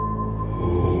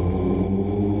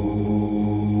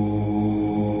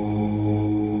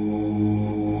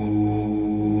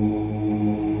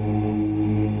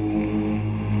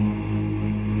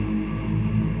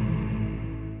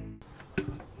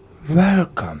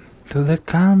to the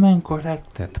Calm and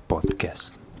Collected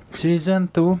podcast, Season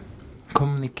 2,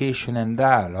 Communication and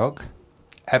Dialogue,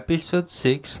 Episode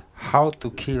 6, How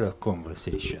to Kill a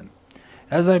Conversation.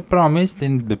 As I promised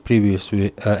in the previous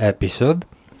episode,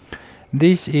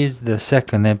 this is the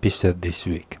second episode this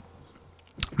week.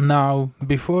 Now,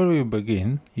 before we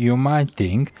begin, you might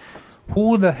think,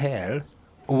 who the hell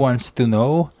wants to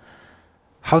know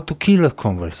how to kill a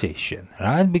conversation,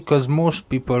 right? Because most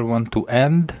people want to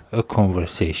end a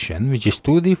conversation, which is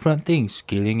two different things,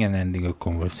 killing and ending a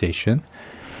conversation,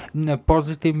 in a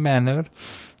positive manner,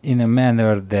 in a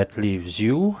manner that leaves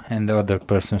you and the other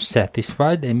person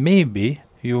satisfied, and maybe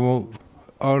you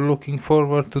are looking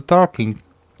forward to talking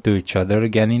to each other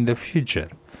again in the future.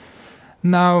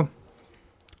 Now,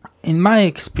 in my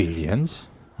experience,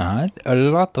 right, a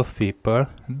lot of people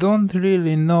don't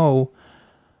really know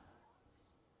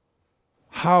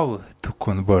how to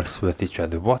converse with each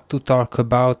other, what to talk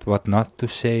about, what not to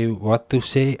say, what to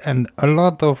say, and a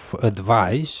lot of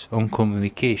advice on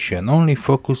communication only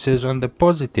focuses on the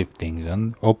positive things,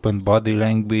 on open body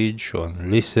language, on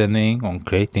listening, on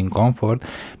creating comfort,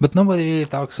 but nobody really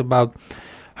talks about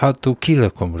how to kill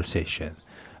a conversation,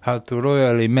 how to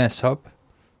royally mess up.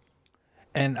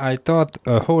 And I thought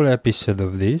a whole episode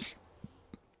of this,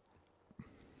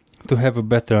 to have a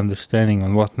better understanding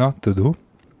on what not to do,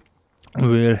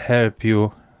 will help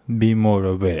you be more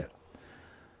aware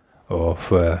of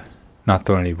not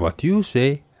only what you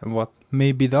say, what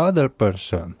maybe the other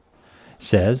person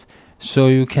says, so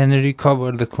you can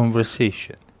recover the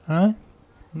conversation. Right?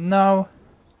 Now,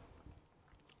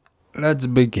 let's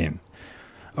begin.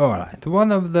 Alright,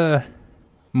 one of the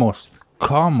most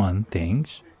common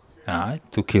things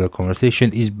to kill a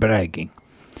conversation is bragging.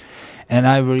 And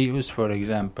I will use, for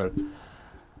example,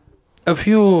 a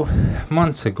few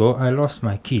months ago, I lost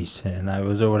my keys, and I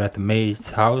was over at the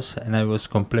mate's house, and I was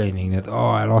complaining that,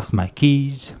 I lost my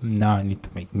keys, now I need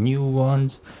to make new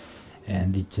ones,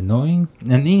 and it's annoying.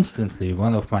 And instantly,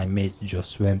 one of my mates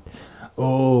just went,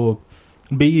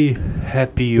 be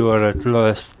happy you are at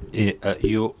last,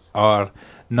 you are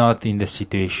not in the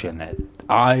situation that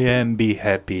I am, be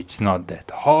happy it's not that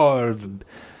hard,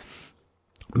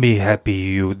 be happy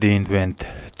you didn't went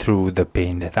through the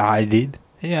pain that I did,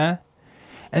 yeah.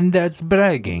 And that's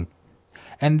bragging.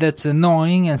 And that's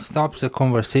annoying and stops the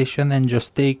conversation and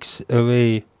just takes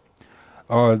away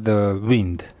all the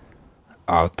wind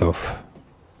out of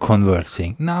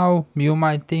conversing. Now, you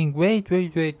might think, wait,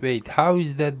 how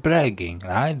is that bragging,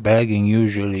 right? Bragging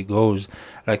usually goes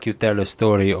like you tell a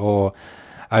story,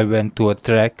 I went to a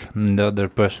trek, and the other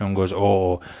person goes,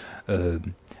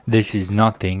 this is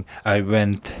nothing, I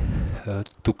went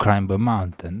to climb a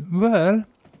mountain. Well,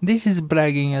 this is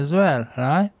bragging as well,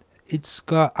 right?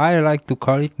 I like to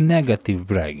call it negative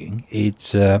bragging.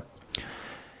 It's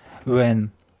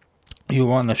when you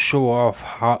want to show off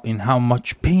how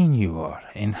much pain you are,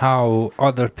 and how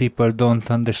other people don't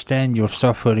understand your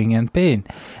suffering and pain.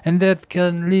 And that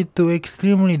can lead to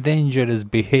extremely dangerous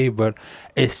behavior,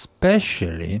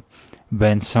 especially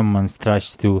when someone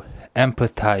tries to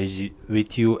empathize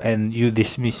with you and you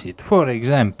dismiss it. For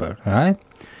example, right?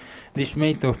 This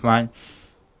mate of mine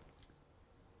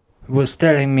was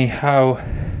telling me how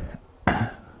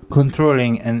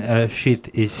controlling and shit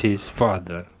is his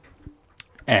father.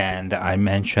 And I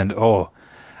mentioned,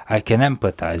 I can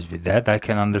empathize with that, I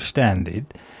can understand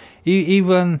it.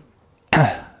 Even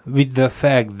with the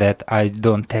fact that I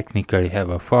don't technically have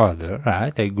a father,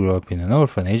 right? I grew up in an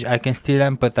orphanage, I can still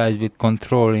empathize with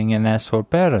controlling and asshole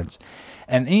parents.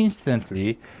 And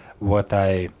instantly, what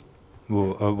I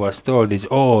was told is,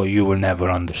 you will never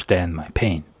understand my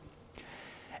pain.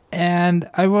 And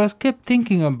I kept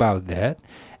thinking about that,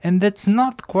 and that's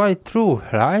not quite true,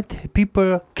 right?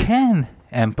 People can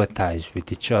empathize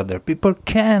with each other. People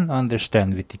can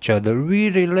understand with each other. We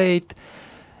relate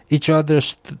each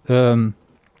other's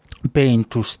pain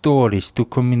to stories, to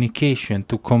communication,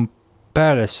 to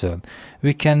comparison.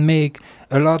 We can make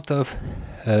a lot of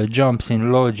jumps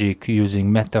in logic using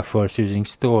metaphors, using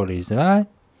stories, right?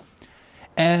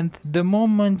 And the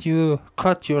moment you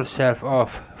cut yourself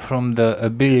off from the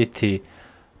ability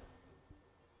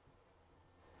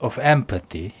of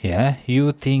empathy,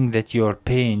 you think that your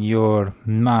pain, your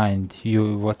mind,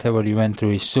 whatever you went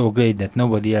through is so great that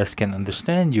nobody else can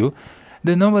understand you,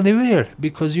 then nobody will,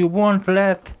 because you won't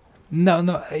let,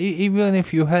 even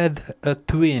if you had a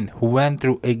twin who went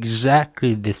through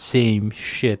exactly the same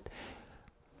shit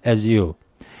as you,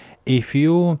 if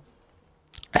you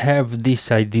have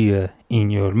this idea in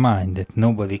your mind that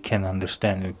nobody can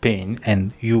understand your pain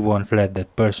and you won't let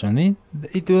that person in,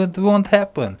 it won't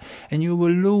happen, and you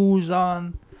will lose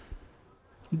on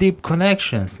deep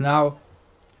connections. Now,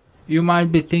 You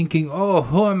might be thinking, oh,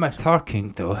 who am I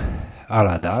talking to?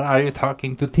 Aladar, are you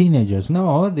talking to teenagers?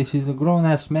 No, this is a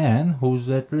grown-ass man who's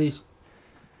at least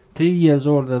 3 years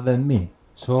older than me.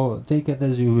 So take it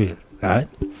as you will, right?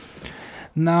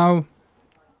 Now,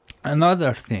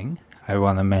 another thing I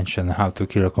want to mention how to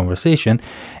kill a conversation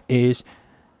is,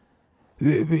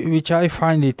 which I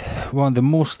find it one of the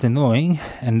most annoying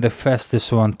and the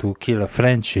fastest one to kill a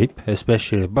friendship,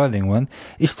 especially a budding one,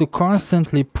 is to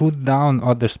constantly put down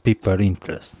other people's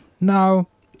interests. Now,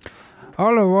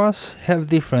 all of us have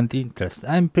different interests.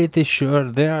 I'm pretty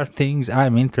sure there are things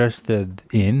I'm interested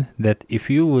in that if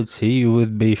you would see, you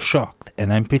would be shocked.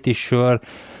 And I'm pretty sure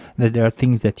that there are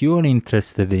things that you're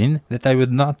interested in that I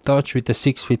would not touch with a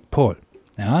 6-foot pole.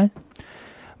 Right?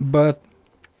 But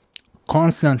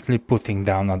constantly putting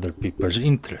down other people's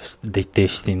interests. They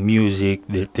taste in music,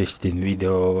 they taste in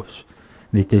videos,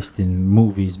 they taste in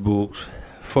movies, books.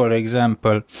 For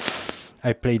example,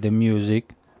 I play the music.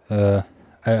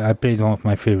 I played one of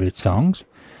my favorite songs,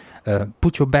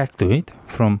 Put Your Back to It,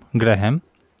 from Graham.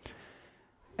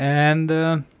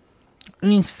 And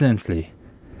instantly,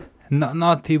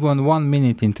 not even 1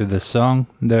 minute into the song,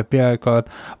 the PI called,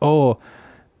 oh,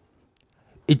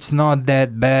 it's not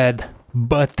that bad,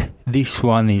 but this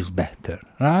one is better,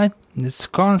 right? It's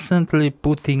constantly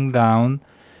putting down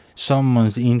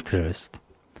someone's interest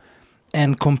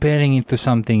and comparing it to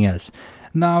something else.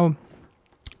 Now,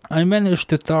 I managed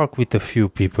to talk with a few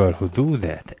people who do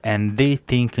that, and they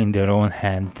think in their own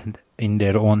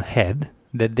head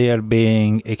that they are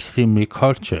being extremely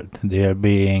cultured. They are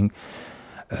being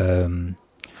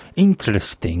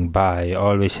interesting by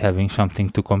always having something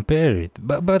to compare it.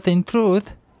 But in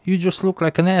truth, you just look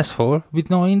like an asshole with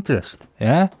no interest,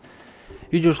 yeah?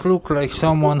 You just look like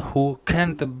someone who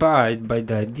can't abide by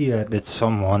the idea that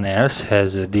someone else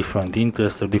has a different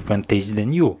interest or different taste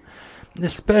than you.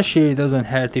 Especially it doesn't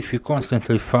hurt if you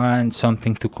constantly find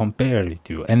something to compare it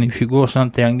to. And if you go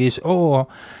something like this, oh,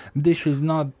 this is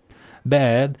not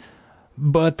bad,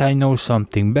 but I know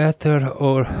something better,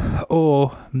 or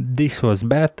oh, this was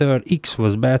better, X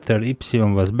was better, Y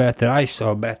was better, I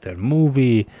saw a better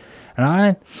movie,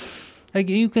 right? Like,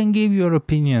 you can give your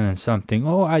opinion on something.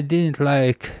 Oh, I didn't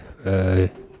like, I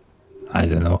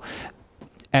don't know,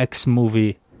 X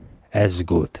movie as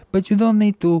good. But you don't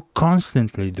need to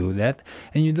constantly do that,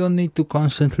 and you don't need to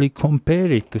constantly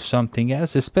compare it to something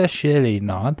else, especially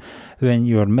not when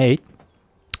your mate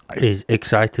is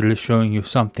excitedly showing you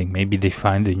something. Maybe they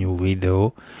find a new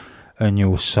video, a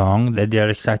new song that they are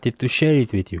excited to share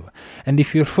it with you. And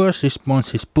if your first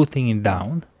response is putting it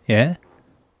down, yeah,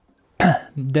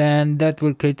 then that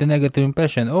will create a negative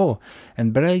impression. Oh,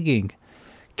 and bragging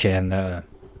can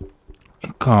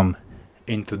come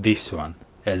into this one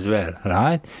as well,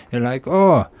 right? You're like,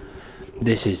 oh,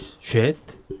 this is shit.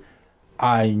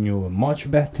 I knew a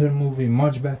much better movie,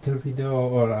 much better video,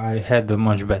 or I had a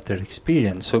much better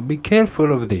experience. So be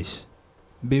careful of this.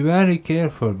 Be very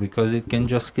careful, because it can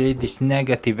just create this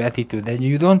negative attitude and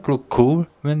you don't look cool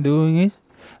when doing it.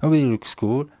 Nobody looks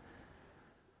cool.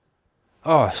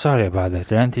 Oh, sorry about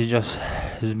that rant. It's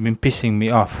been pissing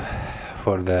me off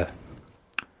for the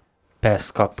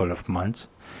past couple of months.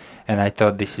 And I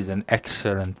thought this is an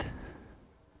excellent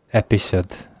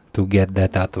episode to get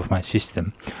that out of my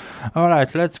system.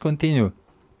 Alright, let's continue.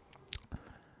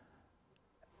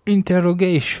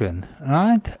 Interrogation,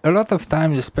 right? A lot of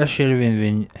times, especially when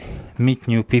we meet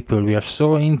new people, we are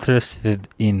so interested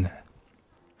in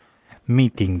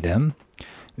meeting them,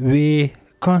 we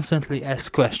constantly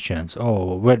ask questions.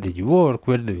 Oh, where did you work?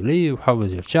 Where do you live? How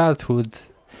was your childhood?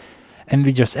 And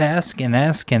we just ask and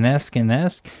ask and ask and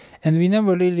ask, and we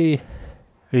never really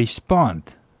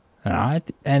respond, right?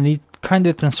 And it kind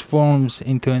of transforms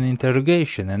into an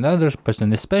interrogation. And the other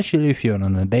person, especially if you're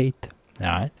on a date,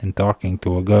 right, and talking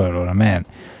to a girl or a man,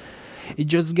 it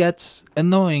just gets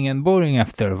annoying and boring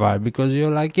after a while, because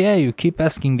you're like, yeah, you keep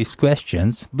asking these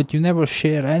questions, but you never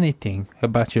share anything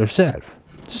about yourself.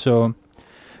 So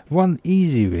one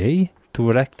easy way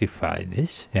to rectify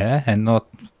this, yeah, and not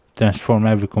transform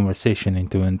every conversation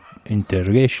into an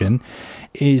interrogation,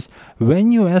 is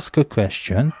when you ask a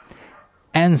question,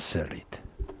 answer it.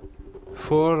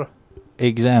 For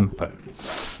example,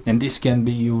 and this can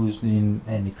be used in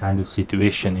any kind of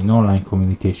situation, in online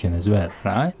communication as well,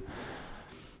 right?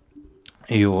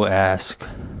 You ask,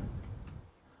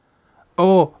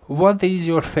 oh, what is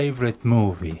your favorite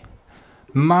movie?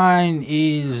 Mine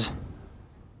is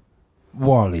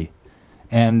Wall-E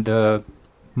and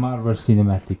Marvel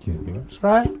Cinematic Universe,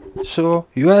 right? So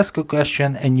you ask a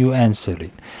question and you answer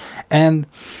it. And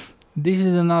this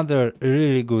is another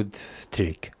really good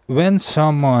trick. When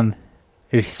someone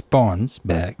responds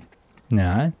back,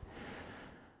 right,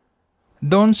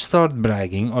 don't start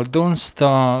bragging or don't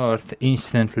start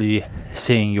instantly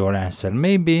saying your answer.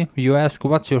 Maybe you ask,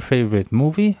 what's your favorite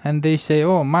movie? And they say,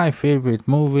 oh, my favorite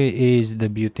movie is The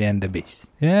Beauty and the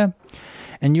Beast. Yeah?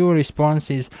 And your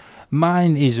response is,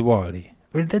 mine is Wall-E.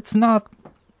 Well, that's not...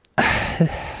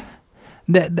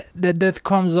 that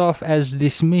comes off as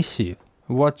dismissive.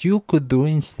 What you could do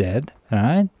instead,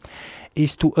 right,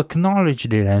 is to acknowledge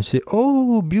their answer.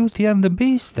 Oh, Beauty and the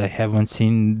Beast. I haven't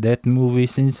seen that movie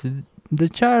since the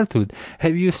childhood.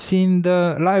 Have you seen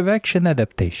the live action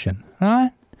adaptation?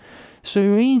 Right? So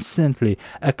you instantly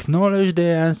acknowledge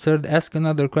their answer, ask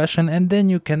another question, and then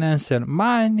you can answer,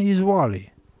 mine is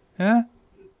Wall-E. Yeah?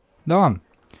 Done.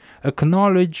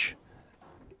 Acknowledge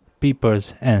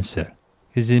people's answer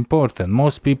is important.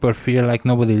 Most people feel like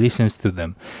nobody listens to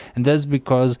them. And that's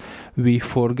because we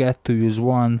forget to use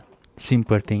one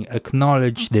simple thing.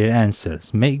 Acknowledge their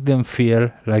answers. Make them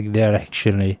feel like they're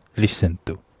actually listened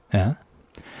to. Yeah?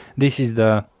 This is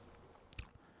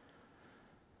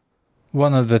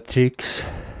one of the tricks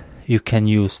you can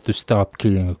use to stop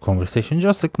killing a conversation.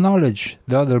 Just acknowledge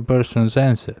the other person's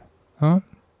answer. Huh?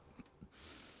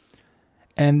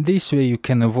 And this way you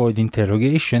can avoid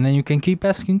interrogation and you can keep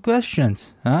asking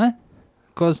questions. Huh?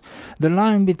 Because the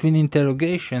line between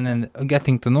interrogation and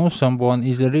getting to know someone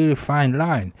is a really fine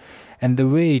line. And the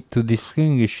way to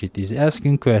distinguish it is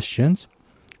asking questions,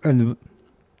 and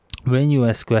when you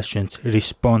ask questions,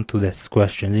 respond to that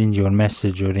question in your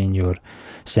message or in your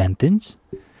sentence.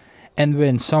 And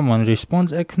when someone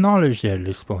responds, acknowledge their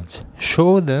response.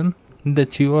 Show them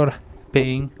that you are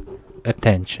paying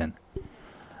attention.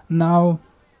 Now,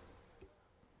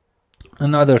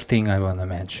 another thing I want to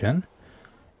mention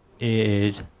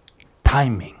is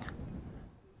timing.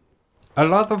 A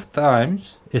lot of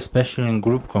times, especially in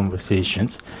group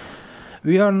conversations,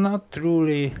 we are not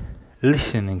truly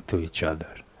listening to each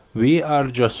other. We are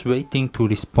just waiting to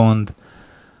respond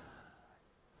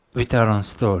with our own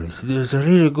stories. There's a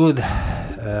really good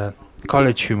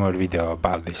college humor video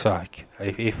about this.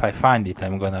 If I find it,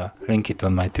 I'm gonna link it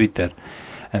on my Twitter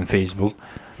and Facebook.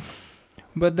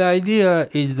 But the idea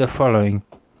is the following.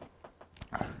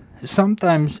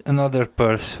 Sometimes another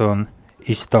person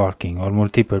is talking, or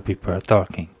multiple people are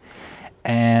talking,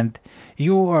 and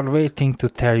you are waiting to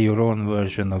tell your own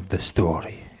version of the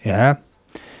story, yeah?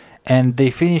 And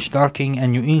they finish talking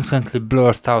and you instantly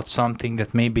blurt out something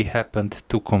that maybe happened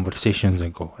 2 conversations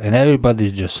ago. And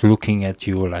everybody's just looking at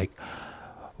you like,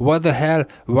 what the hell?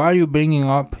 Why are you bringing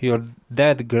up your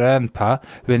dead grandpa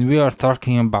when we are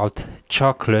talking about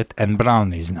chocolate and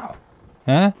brownies now?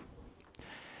 Eh?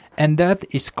 And that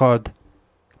is called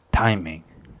timing.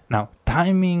 Now,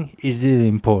 timing is really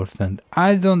important.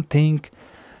 I don't think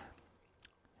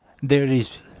there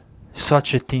is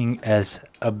such a thing as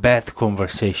a bad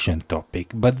conversation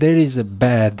topic, but there is a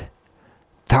bad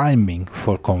timing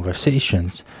for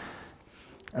conversations.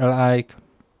 Like,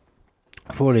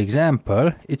 for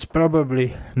example, it's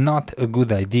probably not a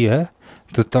good idea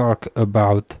to talk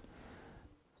about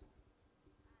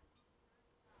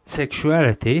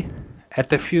sexuality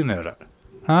at a funeral.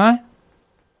 Huh?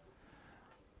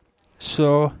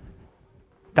 So,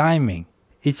 timing.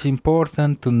 It's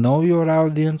important to know your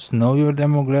audience, know your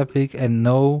demographic, and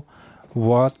know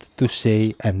what to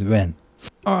say and when.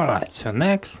 Alright, so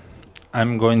next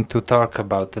I'm going to talk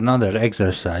about another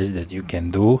exercise that you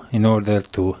can do in order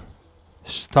to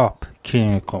stop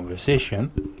killing a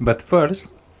conversation. But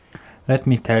first, let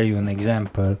me tell you an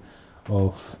example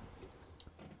of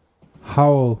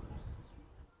how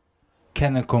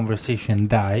can a conversation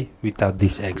die without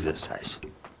this exercise.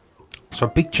 So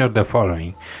picture the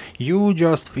following. You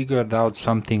just figured out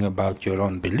something about your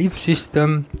own belief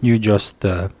system. You just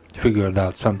figured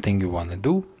out something you want to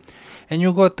do. And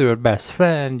you go to your best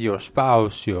friend, your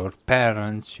spouse, your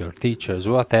parents, your teachers,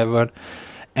 whatever,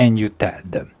 and you tell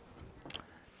them.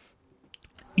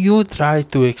 You try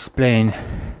to explain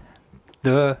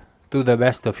to the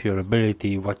best of your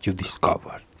ability what you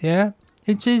discovered. Yeah?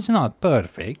 It is not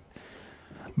perfect,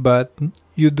 but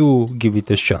you do give it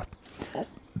a shot.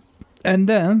 And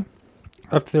then,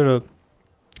 after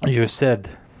you said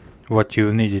what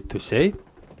you needed to say,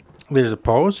 there's a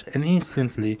pause, and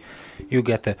instantly you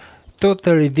get a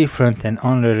totally different and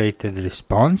unrelated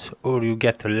response, or you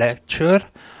get a lecture,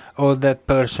 or that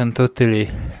person totally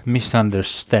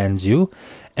misunderstands you,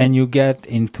 and you get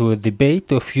into a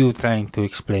debate of you trying to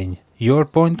explain your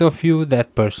point of view,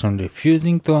 that person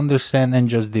refusing to understand, and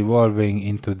just devolving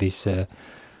into this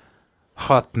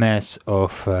hot mess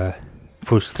of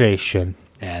frustration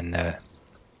and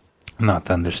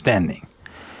not understanding.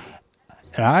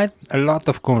 Right? A lot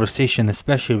of conversation,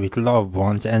 especially with loved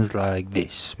ones, ends like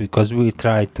this, because we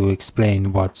try to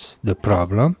explain what's the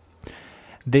problem.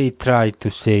 They try to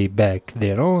say back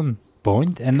their own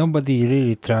point, and nobody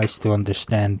really tries to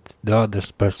understand the other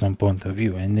person's point of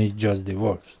view, and it's just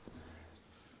divorce.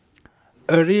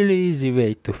 A really easy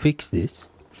way to fix this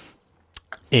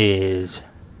is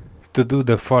to do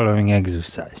the following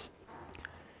exercise.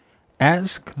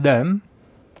 Ask them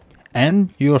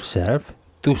and yourself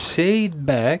to say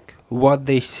back what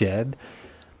they said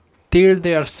till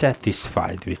they are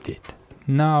satisfied with it.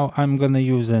 Now I'm gonna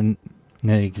use an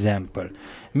example.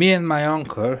 Me and my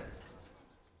uncle,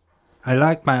 I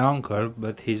like my uncle,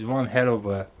 but he's one hell of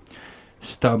a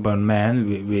stubborn man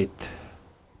with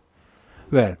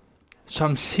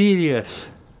some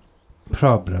serious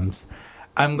problems.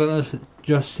 I'm gonna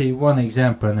just say one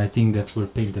example, and I think that will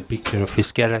paint a picture of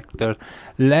his character.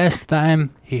 Last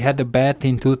time he had a bet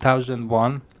in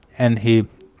 2001, and he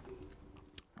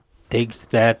takes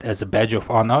that as a badge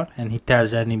of honor, and he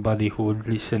tells anybody who would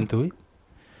listen to it.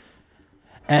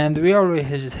 And we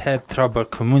always had trouble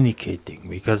communicating,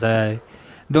 because I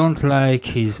don't like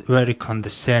his very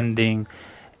condescending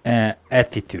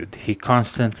attitude. He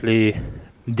constantly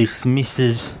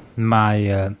dismisses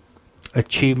my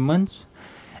achievements,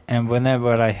 and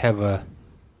whenever I have a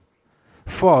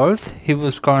fault, he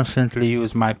was constantly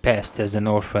use my past as an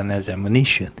orphan as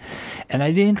ammunition. And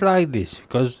I didn't like this,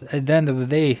 because at the end of the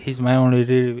day, he's my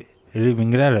only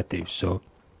living relative, so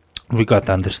we got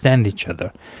to understand each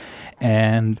other.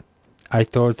 And I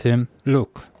told him,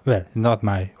 look, well, not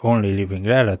my only living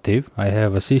relative, I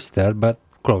have a sister, but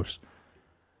close.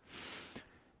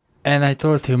 And I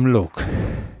told him, look,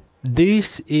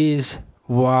 this is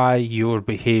why your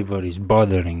behavior is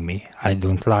bothering me. I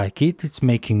don't like it. It's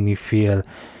making me feel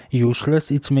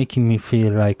useless. It's making me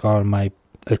feel like all my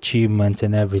achievements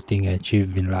and everything I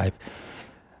achieved in life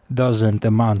doesn't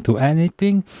amount to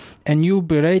anything. And you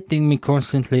berating me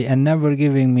constantly and never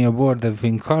giving me a word of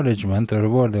encouragement or a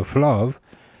word of love,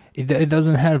 it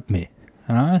doesn't help me.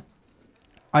 Right?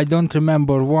 I don't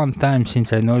remember one time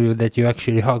since I know you that you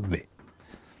actually hugged me.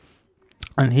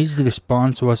 And his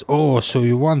response was, oh, so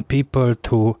you want people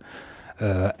to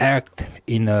act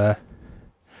in a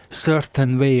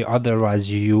certain way,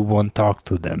 otherwise you won't talk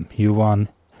to them. You want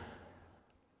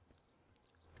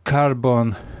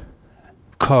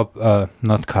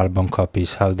not carbon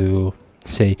copies, how do you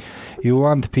say? You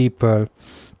want people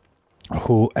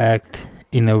who act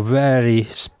in a very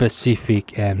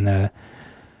specific and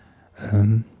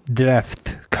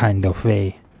draft kind of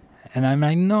way. And I'm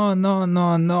like,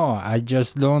 no, I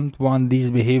just don't want this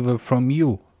behavior from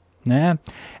you. Yeah?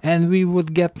 And we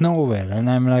would get nowhere. And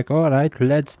I'm like, all right,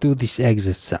 let's do this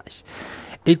exercise.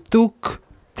 It took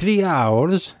 3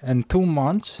 hours and 2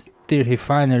 months till he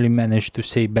finally managed to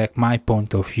say back my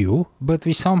point of view. But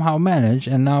we somehow managed,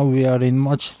 and now we are in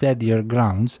much steadier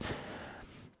grounds.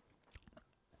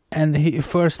 And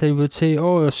first he would say,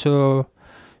 oh, so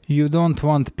you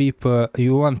want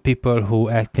people who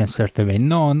act in a certain way.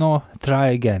 No, try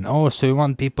again. Oh, so you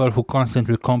want people who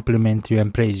constantly compliment you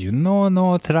and praise you.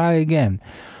 No, try again.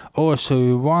 Oh, so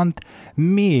you want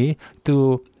me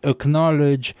to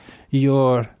acknowledge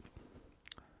your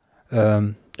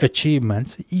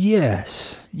achievements?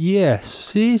 Yes.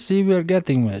 See, we're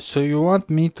getting this. So you want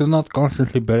me to not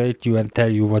constantly berate you and tell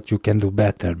you what you can do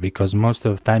better, because most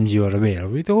of the times you are aware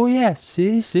of it. Oh, yes,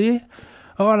 see?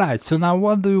 Alright, so now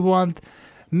what do you want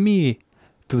me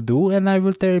to do? And I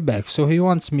will tell you back. So he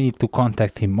wants me to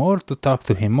contact him more, to talk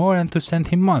to him more, and to send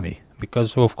him money.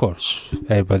 Because, of course,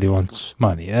 everybody wants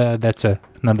money. That's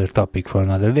another topic for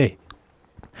another day.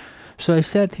 So I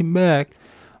sent him back,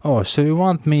 oh, so you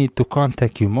want me to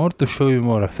contact you more, to show you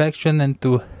more affection, and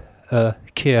to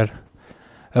care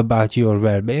about your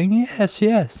well-being?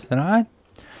 Yes, right?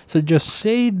 So just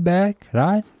say it back,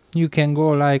 right? You can go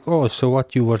like, oh, so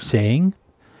what you were saying?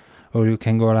 Or you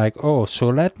can go like, oh, so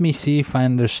let me see if I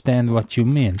understand what you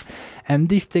mean. And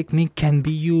this technique can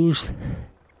be used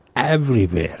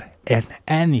everywhere and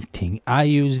anything. I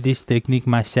use this technique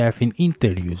myself in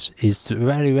interviews. It's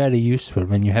very, very useful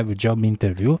when you have a job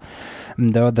interview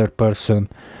and the other person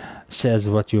says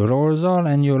what your roles are,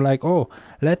 and you're like, oh,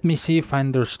 let me see if I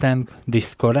understand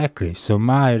this correctly. So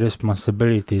my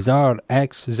responsibilities are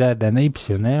X, Z, and Y.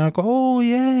 And I go, oh,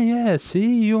 yeah,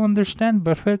 see, you understand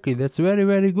perfectly. That's very,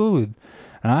 very good.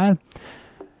 Right?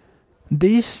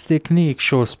 This technique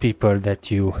shows people that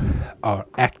you are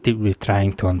actively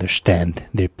trying to understand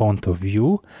their point of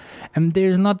view, and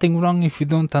there's nothing wrong if you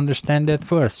don't understand at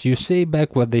first. You say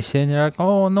back what they say, and you're like,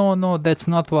 oh, no, that's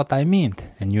not what I meant.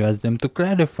 And you ask them to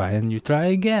clarify, and you try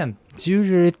again. It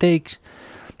usually takes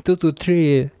 2 to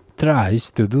 3 tries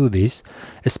to do this,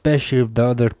 especially if the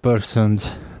other person's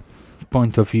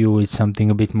point of view is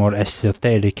something a bit more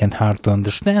esoteric and hard to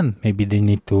understand. Maybe they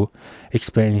need to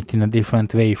explain it in a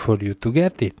different way for you to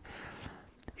get it.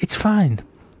 It's fine.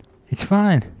 It's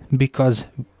fine, because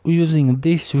using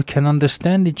this we can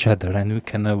understand each other, and we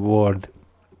can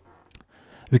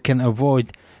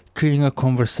avoid killing a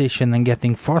conversation and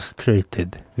getting frustrated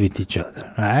with each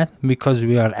other, right? Because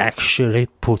we are actually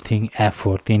putting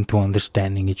effort into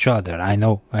understanding each other. I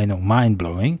know,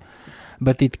 mind-blowing,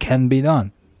 but it can be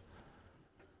done.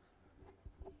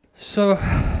 So,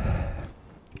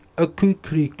 a quick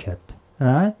recap,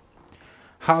 right?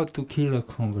 How to kill a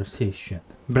conversation.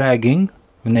 Bragging,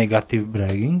 negative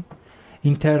bragging,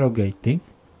 interrogating,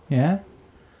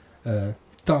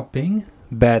 topping,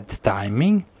 bad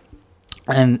timing,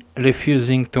 and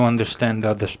refusing to understand the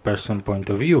other person's point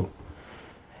of view.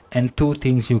 And 2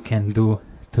 things you can do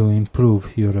to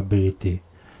improve your ability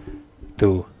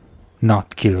to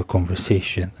not kill a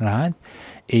conversation, right?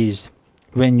 Is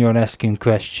when you're asking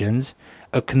questions,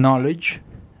 acknowledge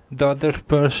the other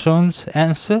person's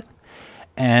answer,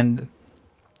 and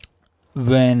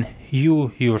when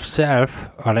you yourself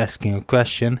are asking a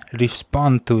question,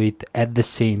 respond to it at the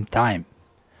same time.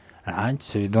 Right?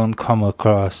 So you don't come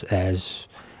across as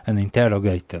an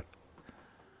interrogator.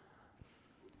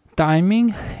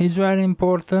 Timing is very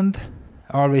important.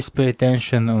 Always pay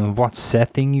attention on what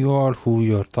setting you are, who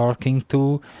you're talking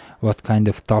to, what kind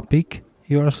of topic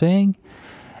you're saying.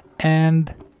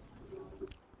 And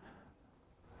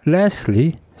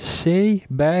lastly, say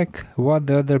back what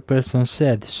the other person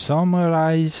said.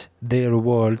 Summarize their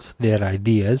words, their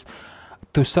ideas,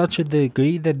 to such a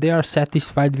degree that they are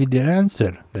satisfied with their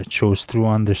answer. That shows true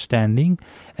understanding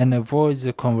and avoids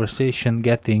the conversation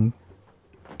getting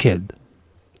killed.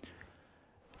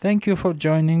 Thank you for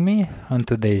joining me on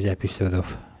today's episode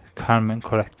of Calm and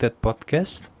Collected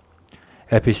Podcast,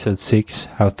 episode 6,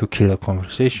 How to Kill a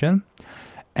Conversation.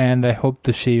 And I hope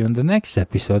to see you in the next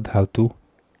episode, How to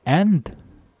End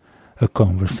a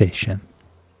Conversation.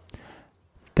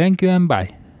 Thank you and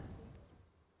bye.